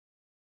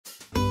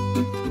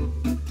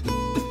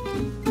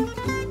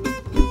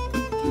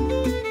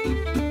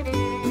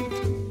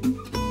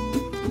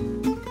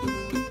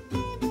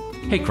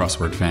Hey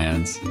crossword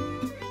fans!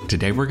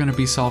 Today we're going to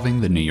be solving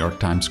the New York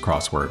Times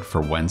crossword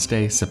for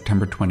Wednesday,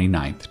 September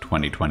 29th,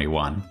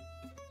 2021.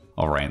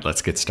 Alright,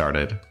 let's get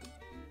started.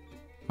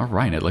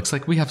 Alright, it looks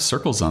like we have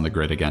circles on the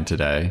grid again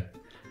today.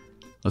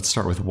 Let's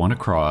start with one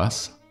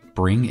across.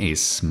 Bring a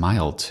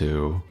smile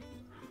to.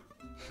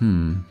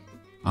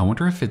 I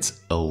wonder if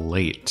it's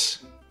elate.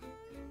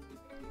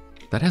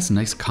 That has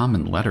nice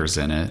common letters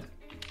in it.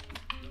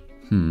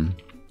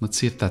 Let's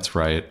see if that's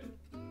right.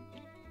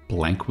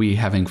 Blank we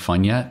having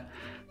fun yet?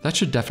 That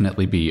should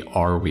definitely be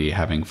are we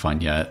having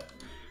fun yet?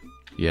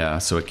 Yeah,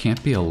 so it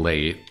can't be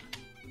elate.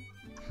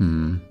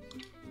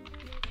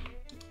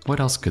 What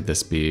else could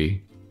this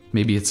be?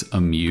 Maybe it's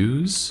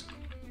amuse?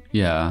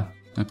 Yeah,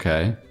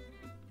 okay.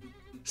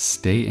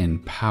 Stay in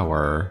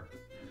power.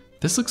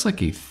 This looks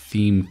like a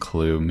theme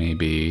clue,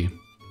 maybe.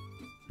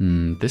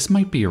 This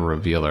might be a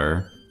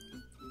revealer.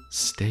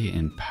 Stay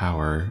in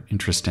power.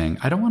 Interesting.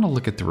 I don't want to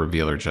look at the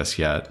revealer just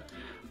yet.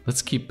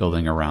 Let's keep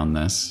building around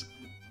this.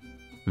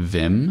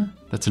 Vim.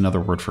 That's another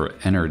word for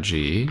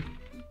energy.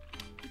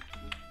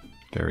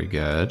 Very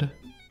good.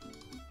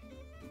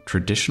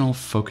 Traditional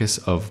focus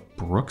of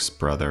Brooks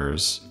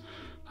Brothers.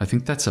 I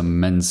think that's a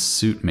men's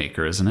suit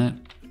maker, isn't it?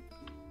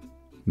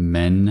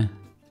 Men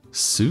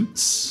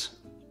suits?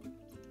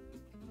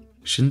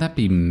 Shouldn't that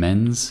be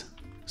men's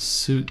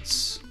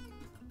suits?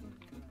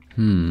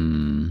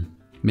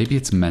 Maybe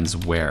it's men's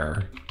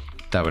wear.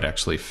 That would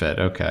actually fit,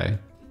 okay.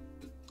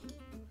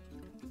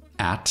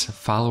 At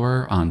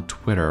follower on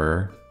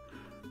Twitter.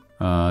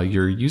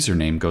 Your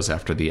username goes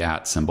after the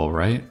at symbol,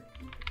 right?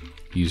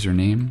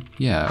 Username?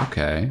 Yeah,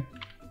 okay.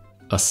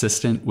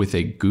 Assistant with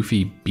a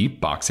goofy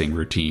beatboxing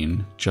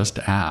routine. Just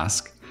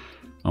ask.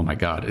 Oh my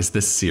god, is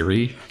this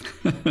Siri?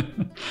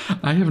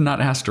 I have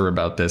not asked her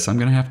about this. I'm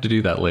gonna have to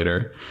do that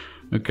later.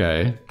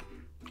 Okay.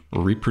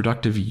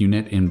 Reproductive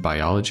unit in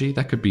biology?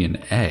 That could be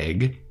an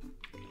egg.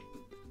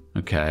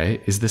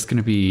 Okay, is this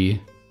gonna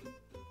be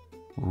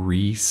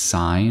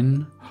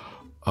re-sign?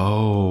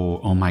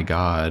 Oh my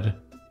god.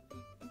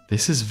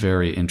 This is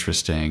very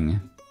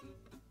interesting.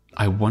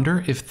 I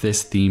wonder if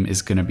this theme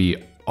is gonna be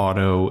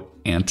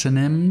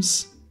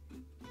auto-antonyms?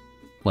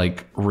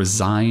 Like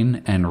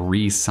resign and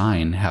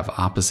re-sign have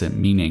opposite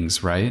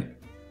meanings, right?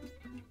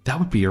 That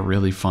would be a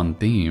really fun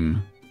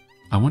theme.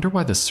 I wonder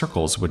why the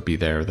circles would be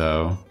there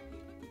though.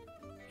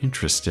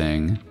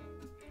 Interesting.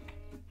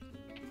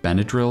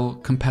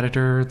 Benadryl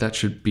competitor, that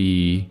should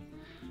be...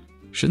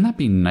 Shouldn't that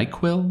be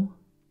NyQuil?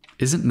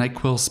 Isn't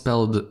NyQuil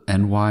spelled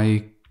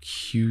N-Y-Q-U-I-L?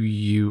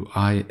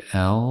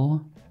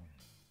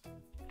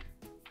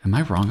 Am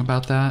I wrong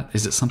about that?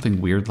 Is it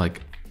something weird like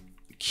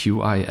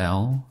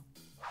Q-I-L?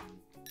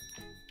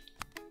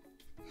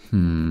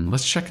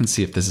 Let's check and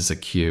see if this is a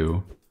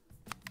Q.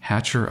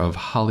 Hatcher of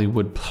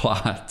Hollywood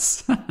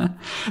plots.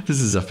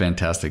 This is a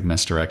fantastic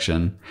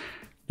misdirection.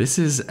 This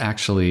is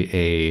actually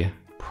a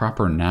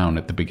proper noun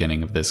at the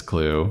beginning of this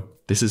clue.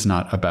 This is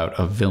not about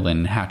a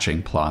villain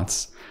hatching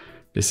plots.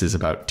 This is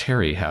about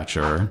Terry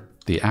Hatcher,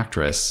 the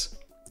actress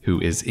who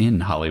is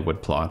in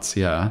Hollywood plots.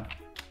 Yeah,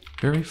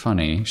 very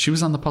funny. She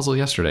was on the puzzle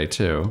yesterday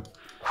too.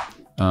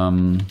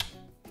 So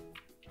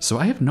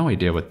I have no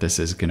idea what this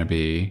is gonna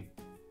be.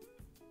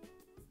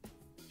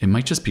 It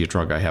might just be a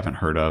drug I haven't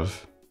heard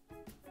of.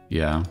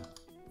 Yeah.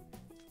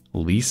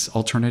 Lease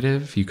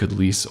alternative? You could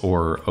lease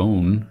or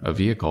own a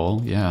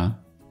vehicle, yeah.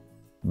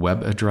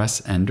 Web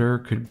address ender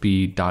could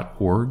be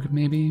 .org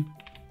maybe?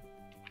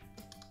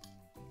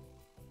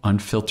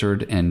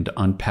 Unfiltered and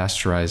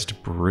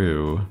unpasteurized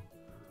brew.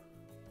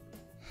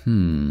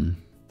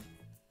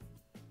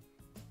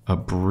 A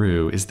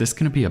brew. Is this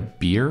gonna be a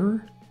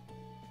beer?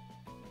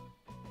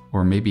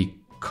 Or maybe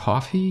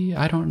coffee?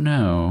 I don't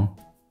know.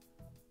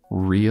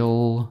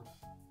 Real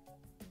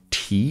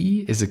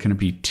tea? Is it gonna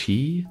be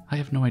tea? I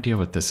have no idea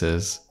what this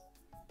is.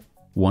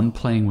 One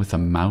playing with a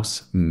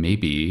mouse,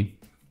 maybe.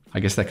 I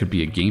guess that could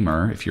be a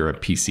gamer if you're a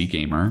PC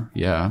gamer,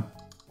 yeah.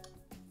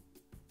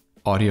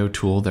 Audio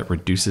tool that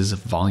reduces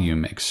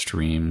volume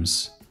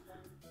extremes.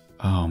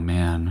 Oh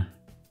man.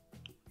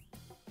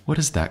 What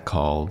is that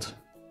called?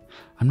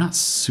 I'm not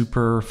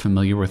super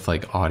familiar with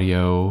like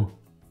audio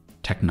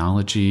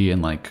technology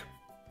and like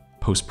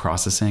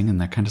post-processing and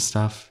that kind of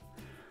stuff.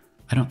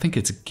 I don't think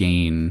it's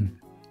gain.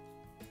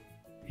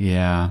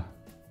 Yeah,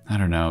 I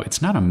don't know.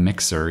 It's not a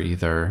mixer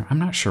either. I'm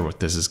not sure what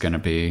this is gonna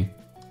be.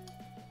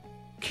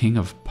 King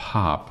of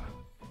Pop.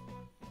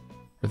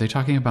 Are they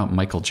talking about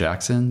Michael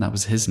Jackson? That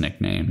was his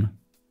nickname.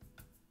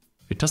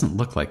 It doesn't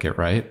look like it,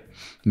 right?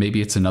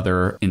 Maybe it's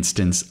another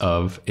instance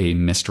of a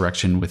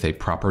misdirection with a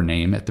proper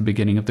name at the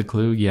beginning of the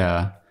clue.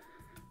 Yeah.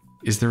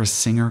 Is there a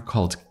singer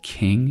called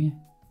King?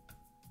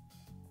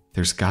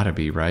 There's gotta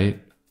be,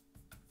 right?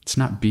 It's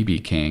not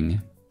BB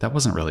King. That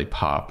wasn't really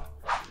pop.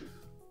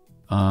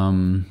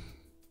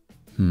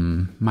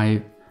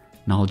 My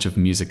knowledge of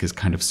music is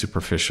kind of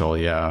superficial,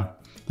 yeah.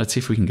 Let's see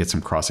if we can get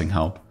some crossing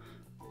help.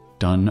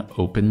 Done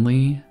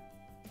openly?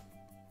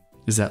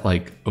 Is that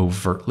like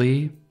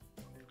overtly?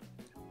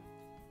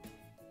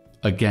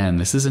 Again,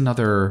 this is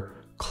another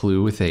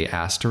clue with a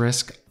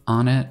asterisk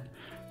on it.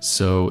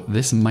 So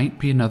this might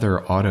be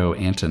another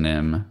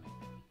auto-antonym.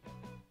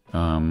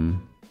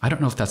 I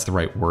don't know if that's the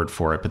right word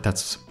for it, but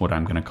that's what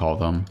I'm going to call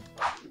them.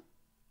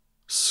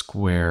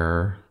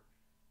 Square.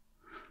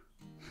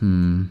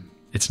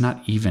 It's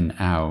not even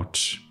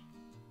out.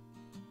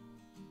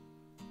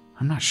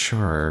 I'm not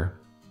sure.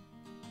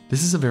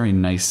 This is a very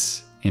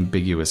nice,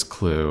 ambiguous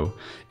clue.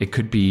 It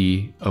could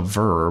be a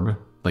verb,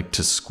 like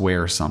to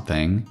square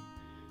something.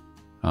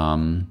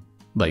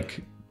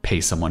 Like pay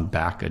someone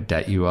back a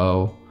debt you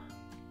owe.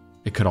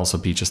 It could also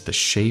be just the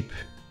shape.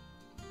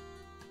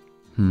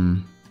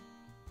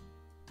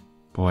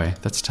 Boy,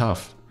 that's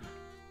tough.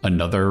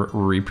 Another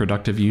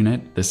reproductive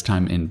unit, this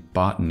time in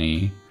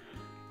botany.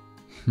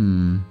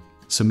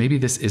 So maybe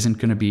this isn't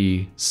going to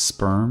be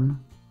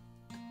sperm?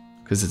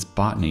 Because it's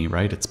botany,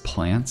 right? It's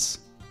plants?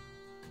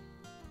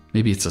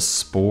 Maybe it's a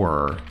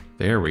spore.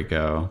 There we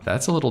go.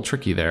 That's a little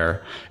tricky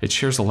there. It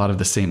shares a lot of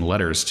the same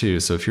letters too,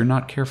 so if you're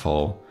not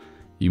careful,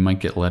 you might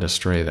get led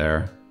astray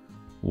there.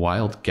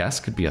 Wild guess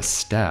could be a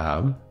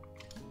stab.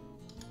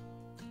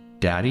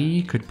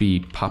 Daddy could be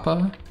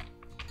papa.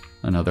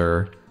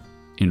 Another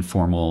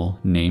informal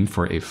name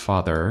for a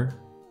father.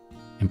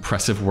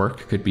 Impressive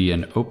work could be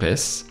an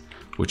opus,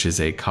 which is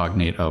a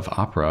cognate of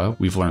opera.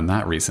 We've learned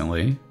that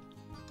recently.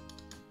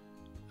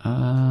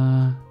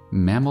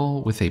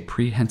 Mammal with a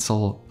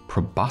prehensile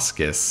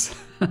proboscis.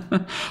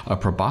 A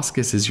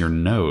proboscis is your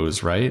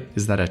nose, right?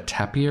 Is that a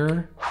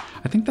tapir?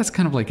 I think that's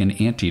kind of like an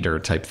anteater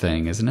type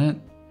thing, isn't it?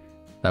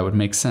 That would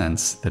make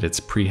sense that it's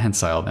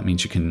prehensile. That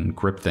means you can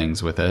grip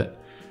things with it.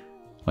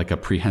 Like a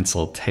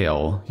prehensile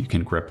tail you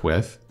can grip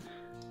with.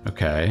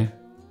 Okay.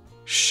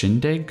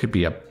 Shindig could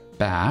be a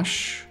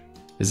bash.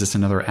 Is this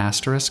another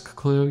asterisk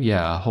clue?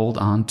 Yeah, hold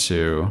on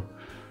to.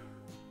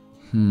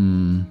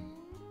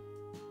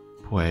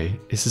 Boy,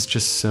 this is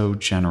just so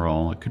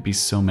general. It could be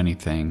so many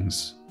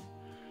things.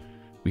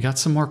 We got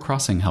some more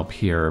crossing help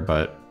here,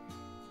 but...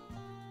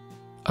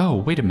 Oh,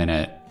 wait a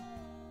minute.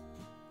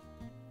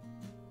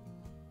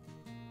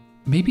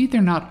 Maybe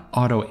they're not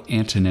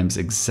auto-antonyms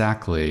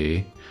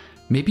exactly.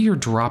 Maybe you're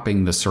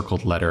dropping the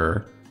circled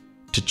letter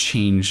to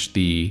change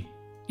the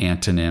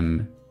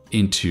antonym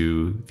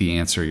into the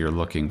answer you're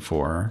looking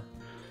for.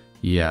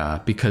 Yeah,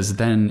 because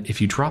then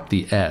if you drop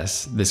the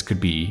S, this could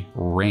be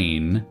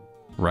reign,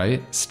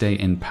 right? Stay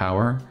in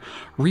power.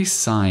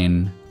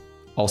 Resign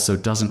also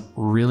doesn't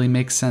really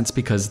make sense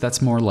because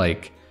that's more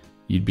like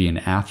you'd be an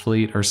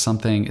athlete or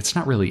something. It's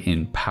not really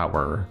in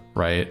power,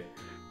 right?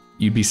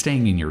 You'd be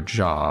staying in your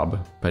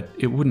job, but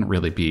it wouldn't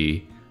really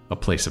be a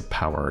place of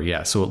power.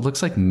 Yeah, so it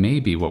looks like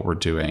maybe what we're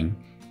doing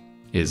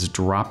is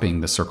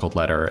dropping the circled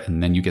letter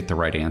and then you get the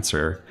right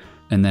answer.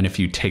 And then if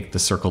you take the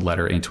circled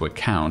letter into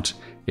account,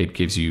 it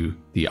gives you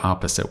the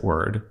opposite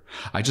word.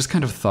 I just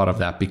kind of thought of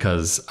that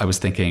because I was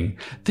thinking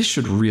this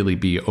should really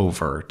be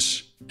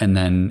overt. And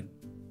then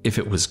if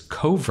it was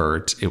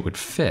covert, it would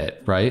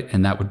fit, right?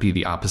 And that would be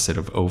the opposite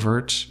of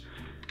overt.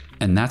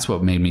 And that's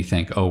what made me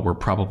think, oh, we're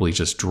probably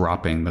just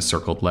dropping the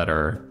circled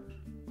letter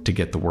to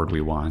get the word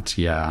we want.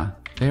 Yeah,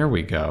 there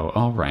we go.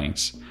 All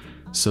right.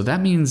 So that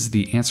means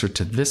the answer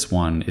to this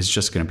one is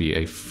just going to be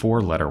a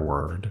 4-letter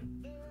word.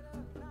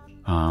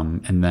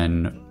 And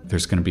then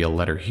there's going to be a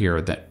letter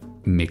here that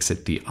makes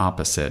it the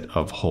opposite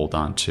of hold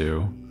on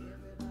to.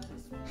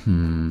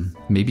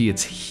 Maybe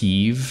it's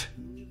heave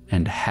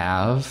and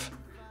have.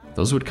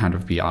 Those would kind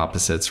of be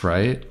opposites,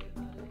 right?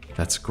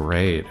 That's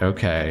great.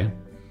 Okay.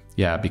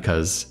 Yeah,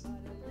 because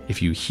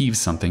if you heave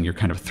something, you're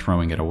kind of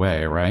throwing it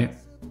away, right?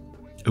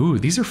 Ooh,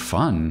 these are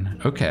fun.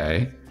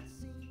 Okay.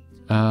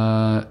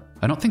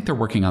 I don't think they're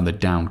working on the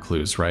down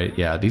clues, right?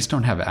 Yeah, these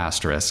don't have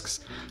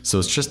asterisks. So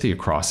it's just the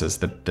acrosses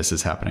that this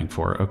is happening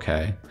for.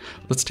 Okay.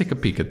 Let's take a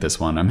peek at this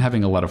one. I'm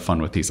having a lot of fun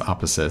with these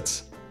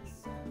opposites.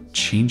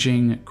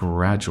 Changing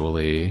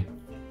gradually.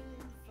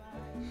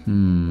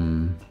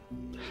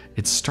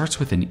 It starts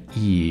with an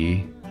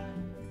E.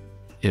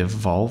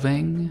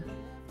 Evolving?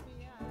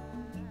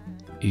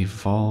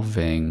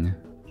 Evolving.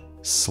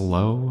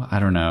 Slow? I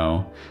don't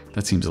know.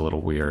 That seems a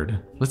little weird.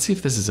 Let's see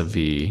if this is a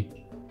V.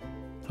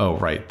 Oh,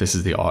 right. This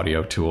is the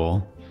audio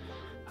tool.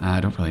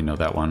 I don't really know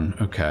that one.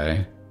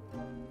 Okay.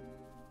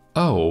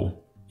 Oh,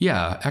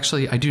 yeah.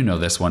 Actually, I do know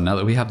this one now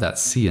that we have that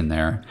C in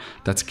there.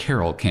 That's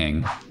Carole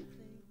King.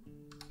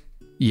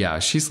 Yeah,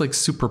 she's like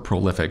super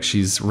prolific.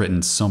 She's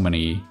written so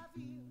many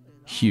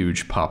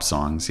huge pop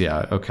songs.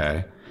 Yeah,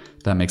 okay.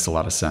 That makes a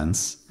lot of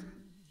sense.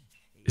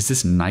 Is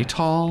this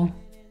Nighthall?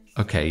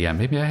 Okay, yeah,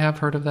 maybe I have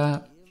heard of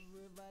that.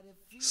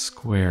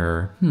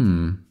 Square.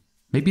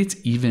 Maybe it's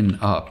even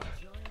up.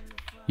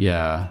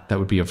 Yeah, that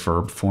would be a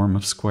verb form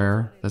of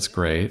square. That's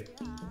great.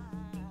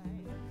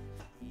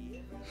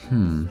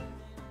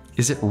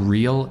 Is it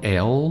real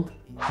ale?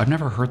 I've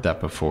never heard that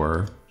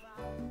before.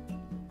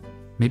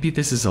 Maybe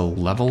this is a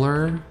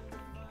leveler?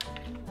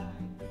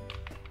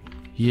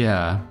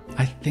 Yeah,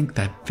 I think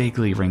that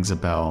vaguely rings a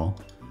bell.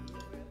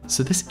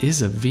 So this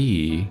is a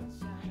V.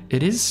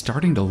 It is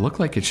starting to look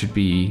like it should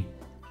be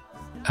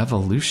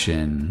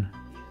evolution.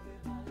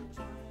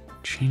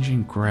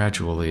 Changing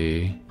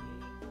gradually.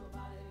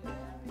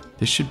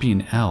 This should be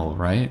an L,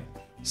 right?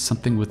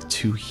 Something with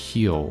 2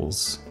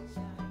 heels.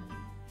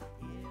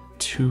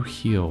 2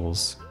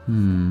 heels.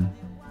 I'm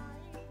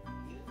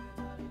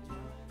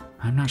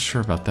not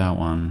sure about that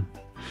one.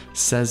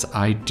 Says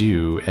I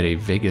do at a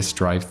Vegas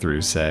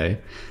drive-thru, say.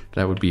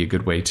 That would be a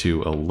good way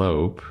to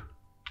elope.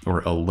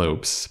 Or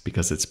elopes,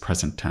 because it's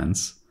present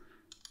tense.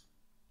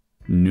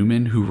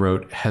 Newman, who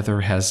wrote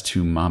Heather Has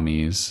 2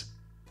 Mommies.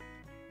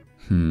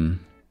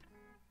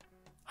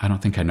 I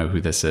don't think I know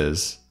who this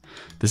is.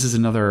 This is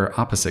another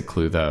opposite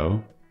clue,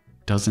 though.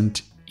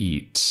 Doesn't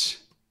eat.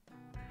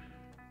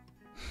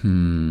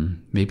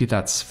 Maybe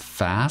that's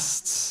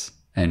fasts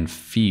and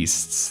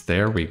feasts.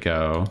 There we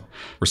go.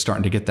 We're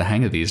starting to get the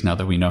hang of these now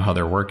that we know how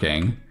they're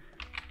working.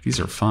 These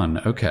are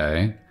fun.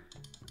 Okay.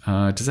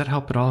 Does that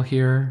help at all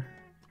here?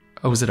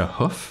 Oh, is it a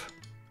hoof?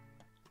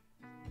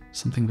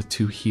 Something with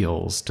 2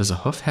 heels. Does a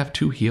hoof have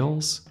 2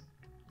 heels?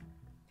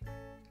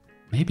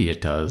 Maybe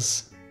it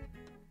does.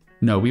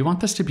 No, we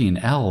want this to be an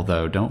L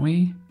though, don't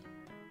we?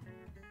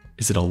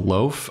 Is it a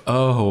loaf?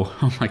 Oh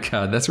my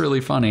God, that's really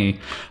funny.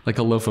 Like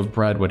a loaf of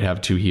bread would have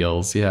 2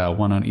 heels. Yeah,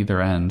 1 on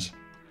either end.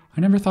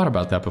 I never thought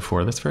about that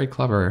before. That's very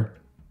clever.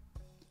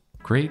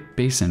 Great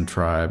Basin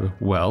Tribe.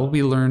 Well,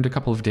 we learned a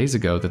couple of days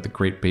ago that the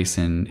Great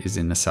Basin is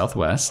in the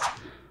Southwest.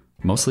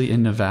 Mostly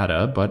in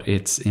Nevada, but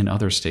it's in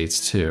other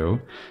states too.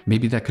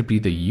 Maybe that could be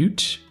the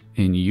Ute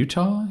in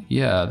Utah?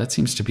 Yeah, that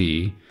seems to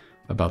be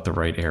about the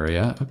right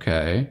area.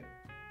 Okay.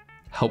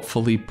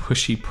 Helpfully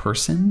pushy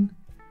person?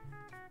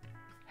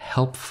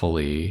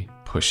 Helpfully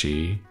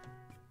pushy.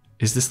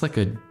 Is this like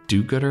a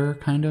do-gooder,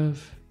 kind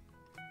of?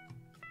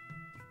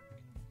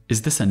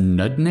 Is this a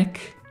nudnik?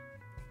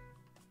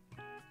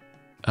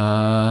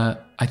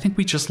 I think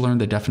we just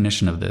learned the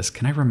definition of this.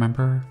 Can I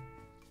remember?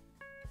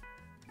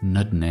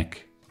 Nudnik.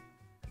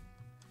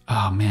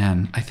 Oh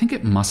man, I think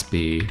it must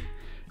be.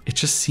 It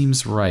just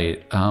seems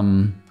right.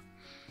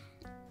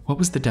 What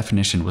was the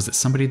definition? Was it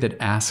somebody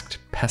that asked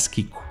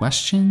pesky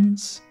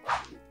questions?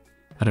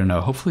 I don't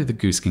know. Hopefully the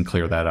goose can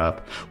clear that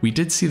up. We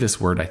did see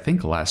this word, I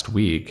think, last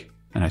week,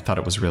 and I thought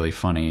it was really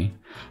funny.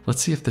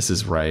 Let's see if this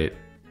is right.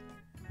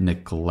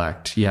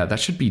 Neglect. Yeah, that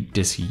should be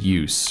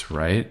disuse,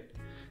 right?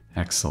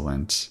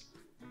 Excellent.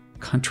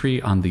 Country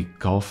on the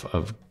Gulf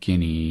of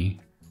Guinea.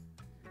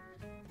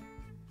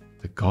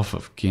 The Gulf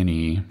of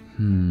Guinea.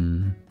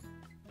 I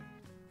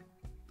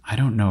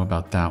don't know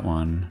about that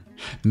one.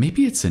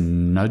 Maybe it's a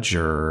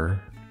nudger.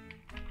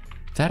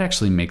 That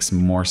actually makes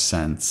more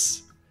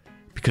sense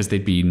because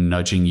they'd be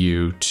nudging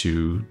you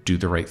to do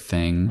the right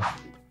thing.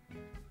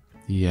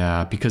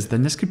 Yeah, because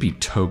then this could be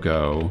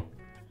Togo.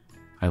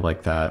 I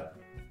like that.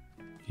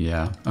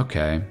 Yeah,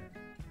 okay.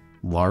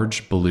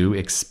 Large blue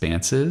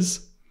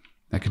expanses.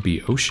 That could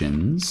be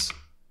oceans.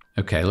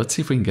 Okay, let's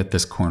see if we can get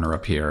this corner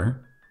up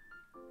here.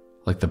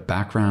 Like the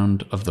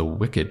background of the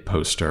Wicked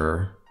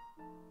poster.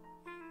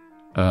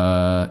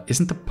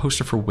 Isn't the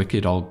poster for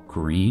Wicked all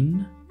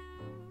green?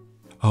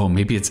 Oh,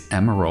 maybe it's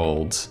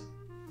emerald.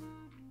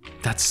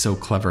 That's so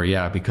clever,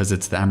 yeah, because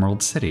it's the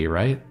Emerald City,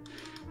 right?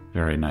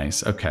 Very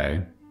nice,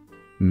 okay.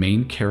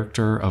 Main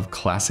character of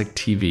classic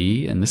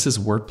TV, and this is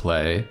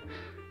wordplay.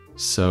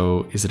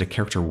 So is it a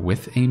character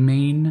with a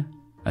mane?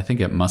 I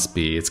think it must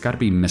be. It's got to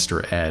be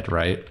Mr. Ed,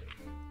 right?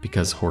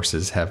 Because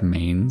horses have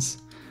manes.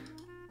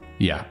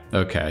 Yeah,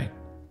 okay.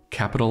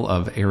 Capital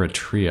of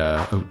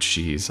Eritrea. Oh,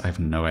 geez, I have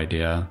no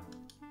idea.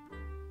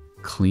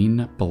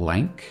 Clean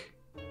blank?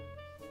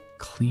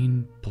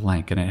 Clean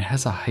blank, and it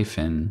has a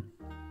hyphen.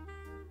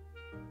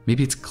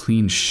 Maybe it's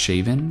clean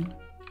shaven?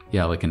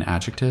 Yeah, like an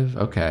adjective?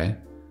 Okay.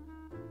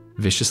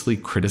 Viciously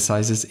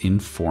criticizes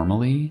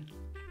informally?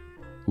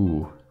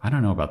 Ooh, I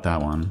don't know about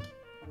that one.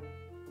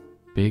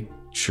 Big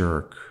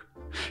jerk.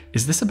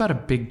 Is this about a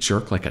big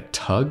jerk like a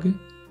tug?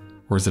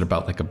 Or is it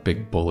about like a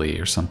big bully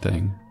or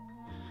something?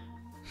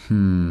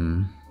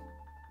 I'm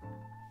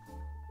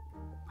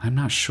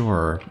not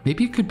sure.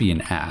 Maybe it could be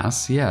an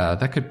ass. Yeah,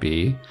 that could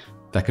be.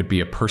 That could be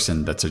a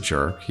person that's a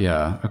jerk.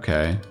 Yeah,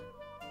 okay.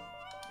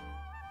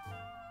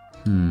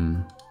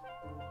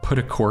 Put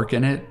a cork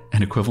in it,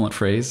 an equivalent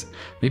phrase.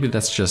 Maybe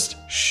that's just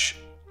shh,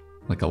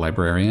 like a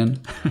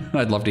librarian.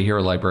 I'd love to hear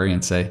a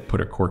librarian say, put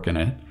a cork in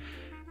it.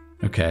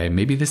 Okay,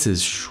 maybe this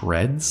is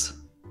shreds.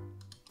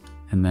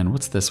 And then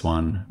what's this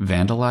one?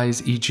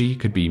 Vandalize, e.g.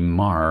 could be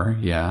mar,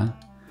 yeah.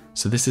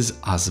 So this is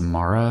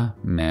Asmara.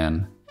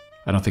 Man,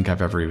 I don't think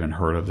I've ever even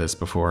heard of this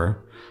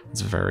before.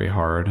 It's very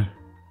hard.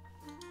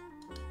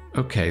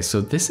 Okay, so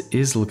this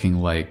is looking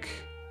like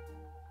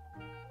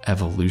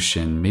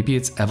evolution. Maybe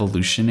it's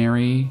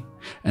evolutionary,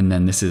 and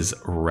then this is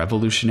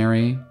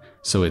revolutionary.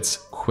 So it's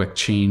quick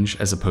change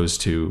as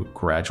opposed to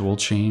gradual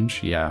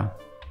change. Yeah,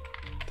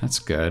 that's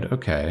good.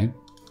 Okay.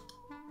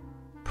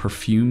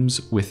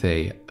 Perfumes with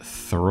a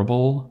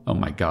thurible. Oh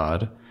my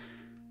God.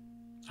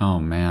 Oh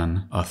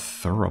man, a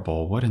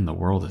thurible. What in the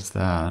world is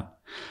that?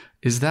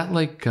 Is that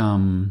like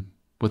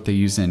what they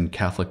use in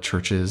Catholic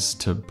churches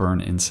to burn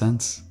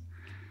incense?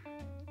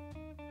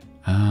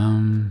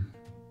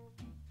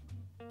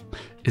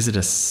 Is it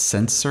a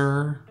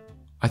censer?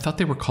 I thought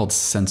they were called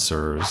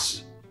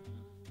censers.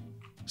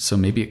 So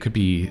maybe it could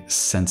be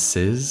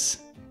senses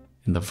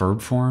in the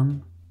verb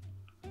form.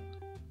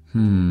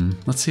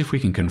 Let's see if we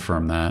can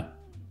confirm that.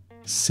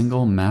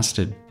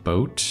 Single-masted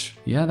boat.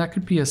 Yeah, that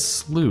could be a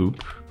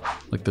sloop,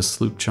 like the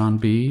sloop John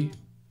B.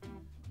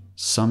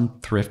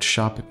 Some thrift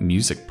shop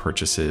music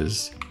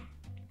purchases.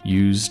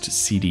 Used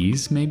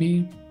CDs,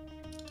 maybe?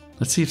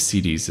 Let's see if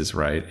CDs is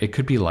right. It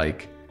could be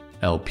like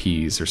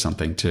LPs or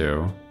something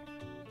too.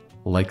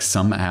 Like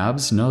some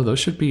abs? No, those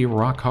should be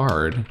rock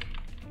hard.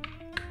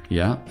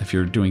 Yeah, if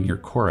you're doing your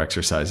core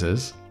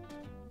exercises.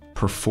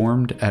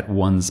 Performed at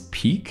one's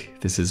peak.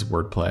 This is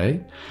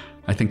wordplay.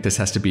 I think this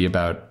has to be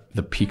about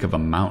the peak of a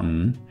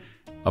mountain.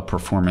 A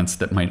performance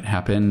that might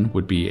happen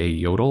would be a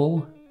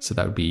yodel. So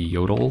that would be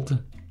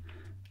yodeled.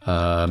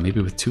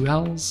 Maybe with 2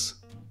 L's?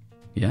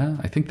 Yeah,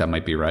 I think that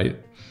might be right.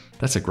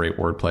 That's a great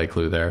wordplay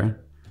clue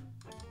there.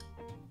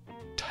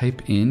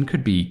 Type in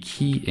could be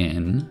key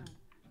in.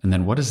 And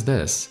then what is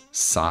this?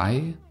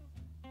 Sigh?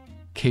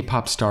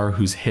 K-pop star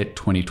whose hit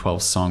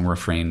 2012 song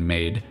refrain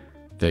made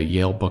the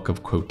Yale Book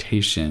of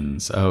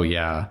Quotations. Oh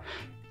yeah,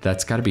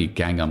 that's gotta be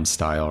Gangnam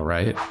Style,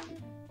 right?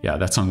 Yeah,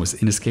 that song was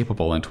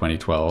inescapable in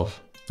 2012.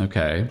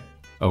 Okay.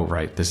 Oh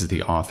right, this is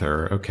the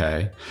author,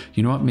 okay.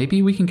 You know what,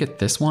 maybe we can get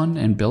this one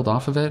and build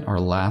off of it, our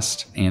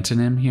last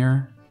antonym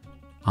here.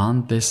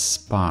 On this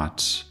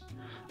spot.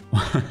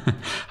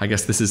 I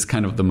guess this is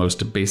kind of the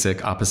most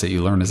basic opposite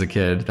you learn as a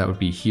kid. That would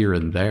be here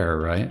and there,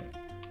 right?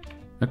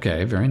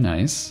 Okay, very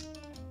nice.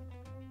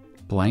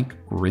 Blank,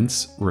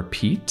 rinse,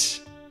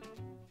 repeat.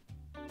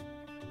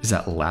 Is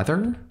that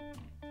lather?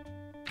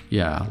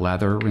 Yeah,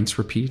 lather, rinse,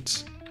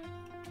 repeat.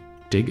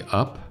 Dig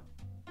up.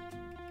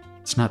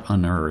 It's not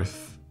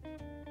unearth.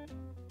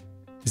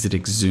 Is it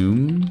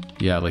exhume?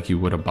 Yeah, like you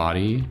would a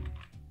body.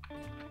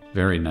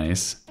 Very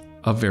nice.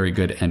 A very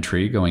good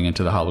entry going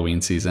into the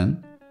Halloween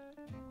season.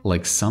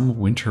 Like some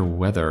winter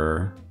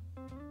weather.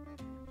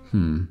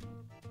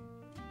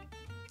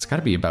 It's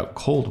gotta be about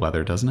cold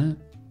weather, doesn't it?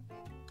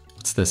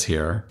 What's this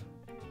here?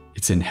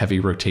 It's in heavy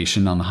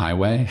rotation on the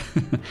highway.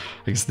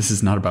 I guess this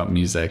is not about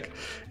music.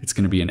 It's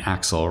gonna be an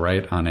axle,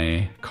 right? On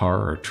a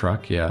car or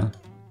truck, yeah.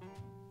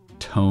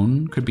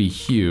 Tone could be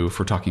hue if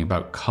we're talking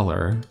about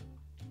color.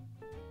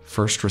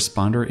 First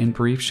responder in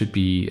brief should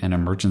be an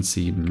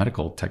emergency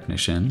medical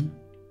technician.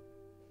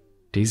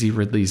 Daisy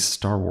Ridley's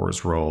Star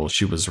Wars role.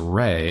 She was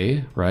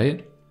Rey,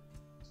 right?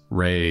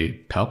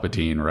 Rey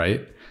Palpatine,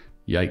 right?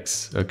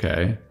 Yikes,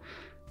 okay.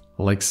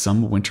 Like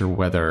some winter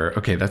weather.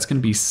 Okay, that's gonna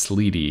be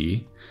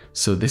sleety.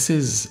 So this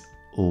is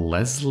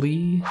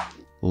Leslie?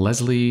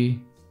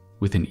 Leslie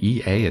with an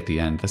EA at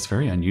the end. That's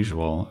very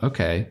unusual.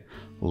 Okay,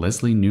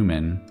 Leslie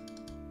Newman.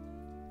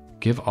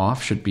 Give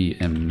off should be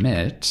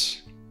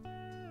emit.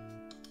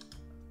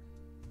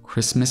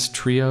 Christmas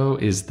trio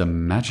is the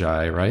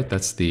Magi, right?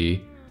 That's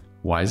the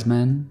wise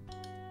men.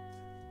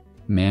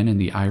 Man in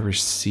the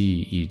Irish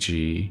Sea,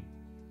 e.g.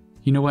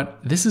 You know what?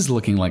 This is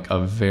looking like a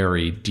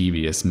very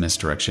devious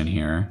misdirection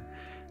here.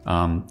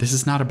 This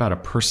is not about a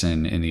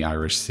person in the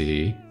Irish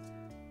Sea.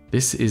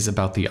 This is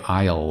about the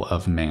Isle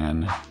of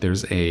Man.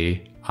 There's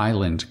a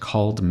island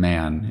called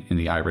Man in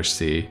the Irish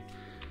Sea.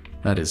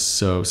 That is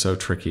so, so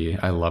tricky.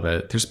 I love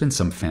it. There's been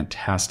some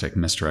fantastic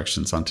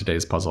misdirections on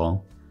today's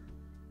puzzle.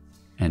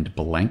 And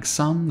blank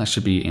some? That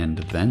should be and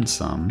then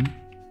some.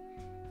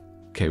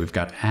 Okay, we've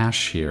got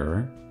ash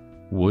here.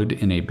 Wood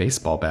in a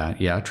baseball bat.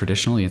 Yeah,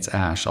 traditionally it's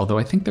ash, although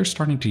I think they're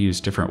starting to use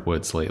different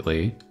woods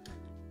lately.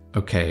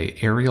 Okay,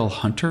 aerial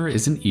hunter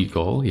is an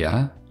eagle,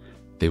 yeah.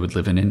 They would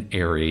live in an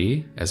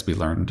eyrie, as we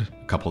learned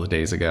a couple of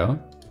days ago.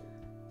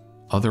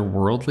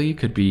 Otherworldly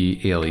could be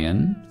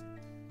alien.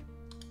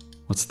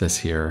 What's this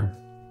here?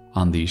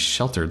 On the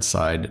sheltered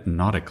side,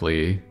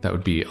 nautically, that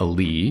would be a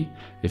lee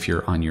if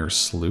you're on your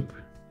sloop,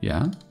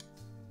 yeah.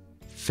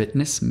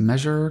 Fitness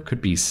measure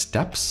could be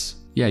steps.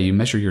 Yeah, you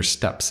measure your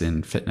steps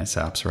in fitness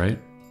apps,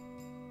 right?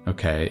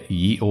 Okay,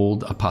 ye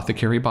old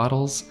apothecary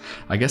bottles.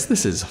 I guess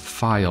this is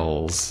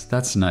files.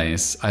 That's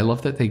nice. I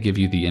love that they give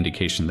you the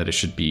indication that it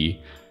should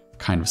be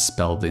kind of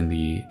spelled in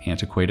the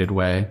antiquated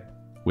way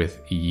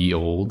with ye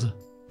old.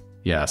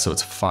 Yeah, so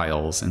it's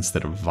files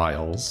instead of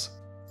vials.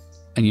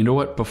 And you know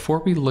what? Before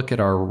we look at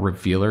our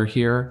revealer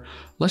here,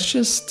 let's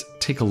just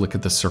take a look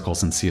at the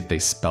circles and see if they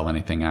spell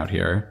anything out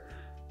here.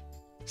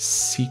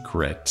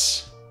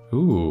 Secret.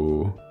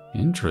 Ooh.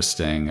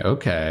 Interesting.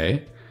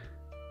 Okay.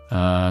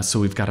 So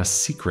we've got a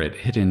secret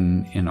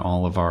hidden in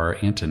all of our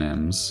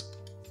antonyms.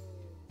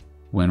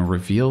 When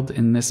revealed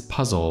in this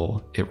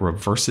puzzle, it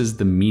reverses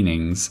the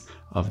meanings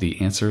of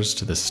the answers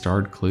to the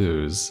starred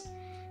clues.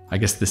 I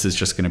guess this is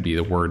just going to be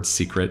the word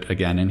secret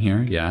again in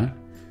here. Yeah.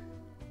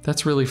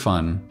 That's really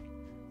fun.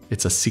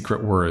 It's a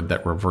secret word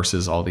that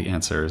reverses all the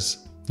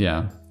answers.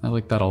 Yeah, I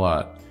like that a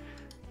lot.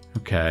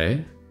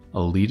 Okay. A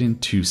lead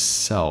into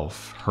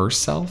self.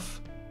 Herself?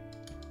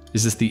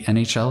 Is this the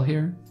NHL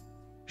here?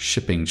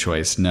 Shipping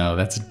choice. No,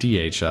 that's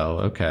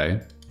DHL.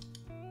 Okay.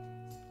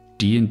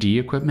 D&D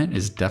equipment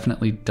is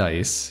definitely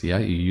dice. Yeah,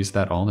 you use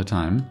that all the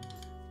time.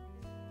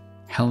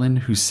 Helen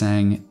who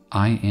sang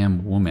I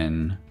Am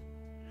Woman.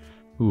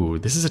 Ooh,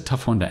 this is a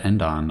tough one to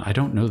end on. I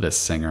don't know this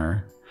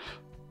singer.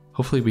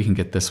 Hopefully we can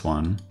get this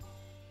one.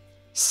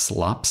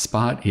 Slop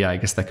Spot? Yeah, I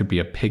guess that could be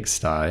a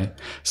pigsty.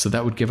 So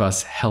that would give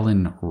us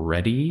Helen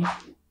Reddy.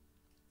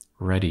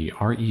 Reddy,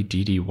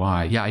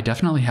 R-E-D-D-Y. Yeah, I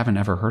definitely haven't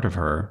ever heard of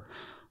her.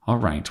 All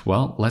right,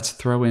 well, let's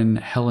throw in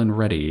Helen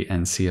Reddy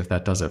and see if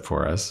that does it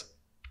for us.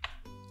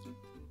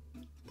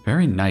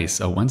 Very nice,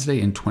 a Wednesday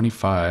in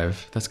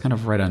 25. That's kind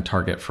of right on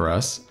target for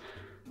us.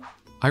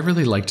 I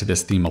really liked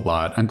this theme a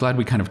lot. I'm glad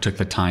we kind of took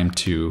the time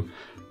to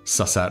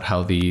suss out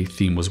how the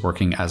theme was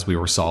working as we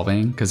were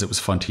solving, because it was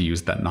fun to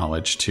use that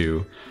knowledge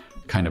to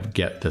kind of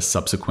get the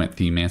subsequent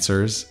theme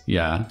answers.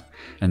 Yeah,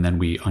 and then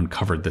we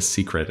uncovered the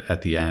secret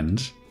at the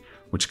end,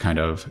 which kind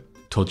of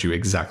told you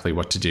exactly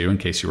what to do in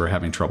case you were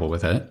having trouble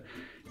with it.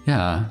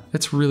 Yeah,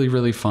 it's really,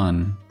 really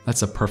fun.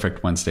 That's a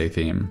perfect Wednesday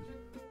theme.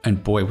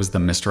 And boy, was the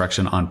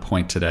misdirection on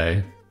point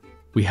today.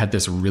 We had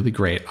this really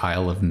great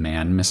Isle of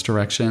Man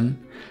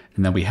misdirection,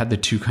 and then we had the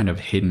two kind of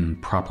hidden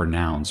proper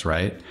nouns,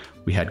 right?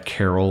 We had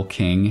Carole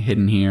King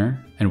hidden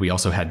here, and we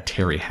also had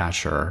Terry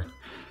Hatcher.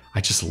 I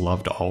just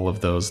loved all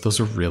of those. Those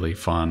are really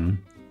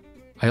fun.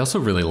 I also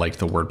really liked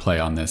the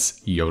wordplay on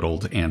this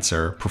yodeled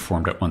answer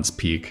performed at one's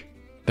peak.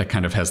 That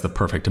kind of has the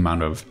perfect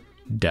amount of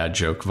dad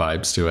joke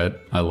vibes to it.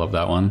 I love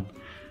that one.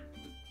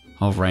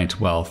 All right,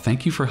 well,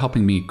 thank you for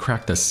helping me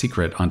crack the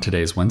secret on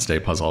today's Wednesday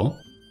puzzle.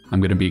 I'm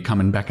going to be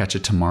coming back at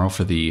you tomorrow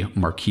for the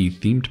marquee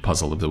themed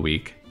puzzle of the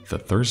week, the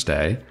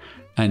Thursday.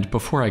 And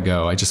before I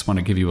go, I just want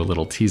to give you a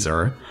little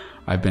teaser.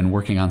 I've been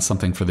working on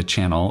something for the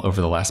channel over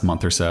the last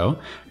month or so.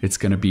 It's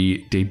going to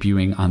be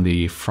debuting on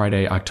the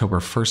Friday, October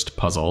 1st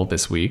puzzle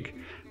this week.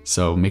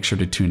 So make sure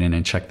to tune in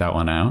and check that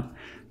one out.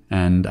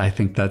 And I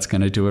think that's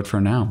going to do it for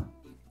now.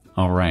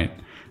 All right,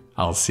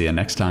 I'll see you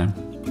next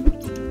time.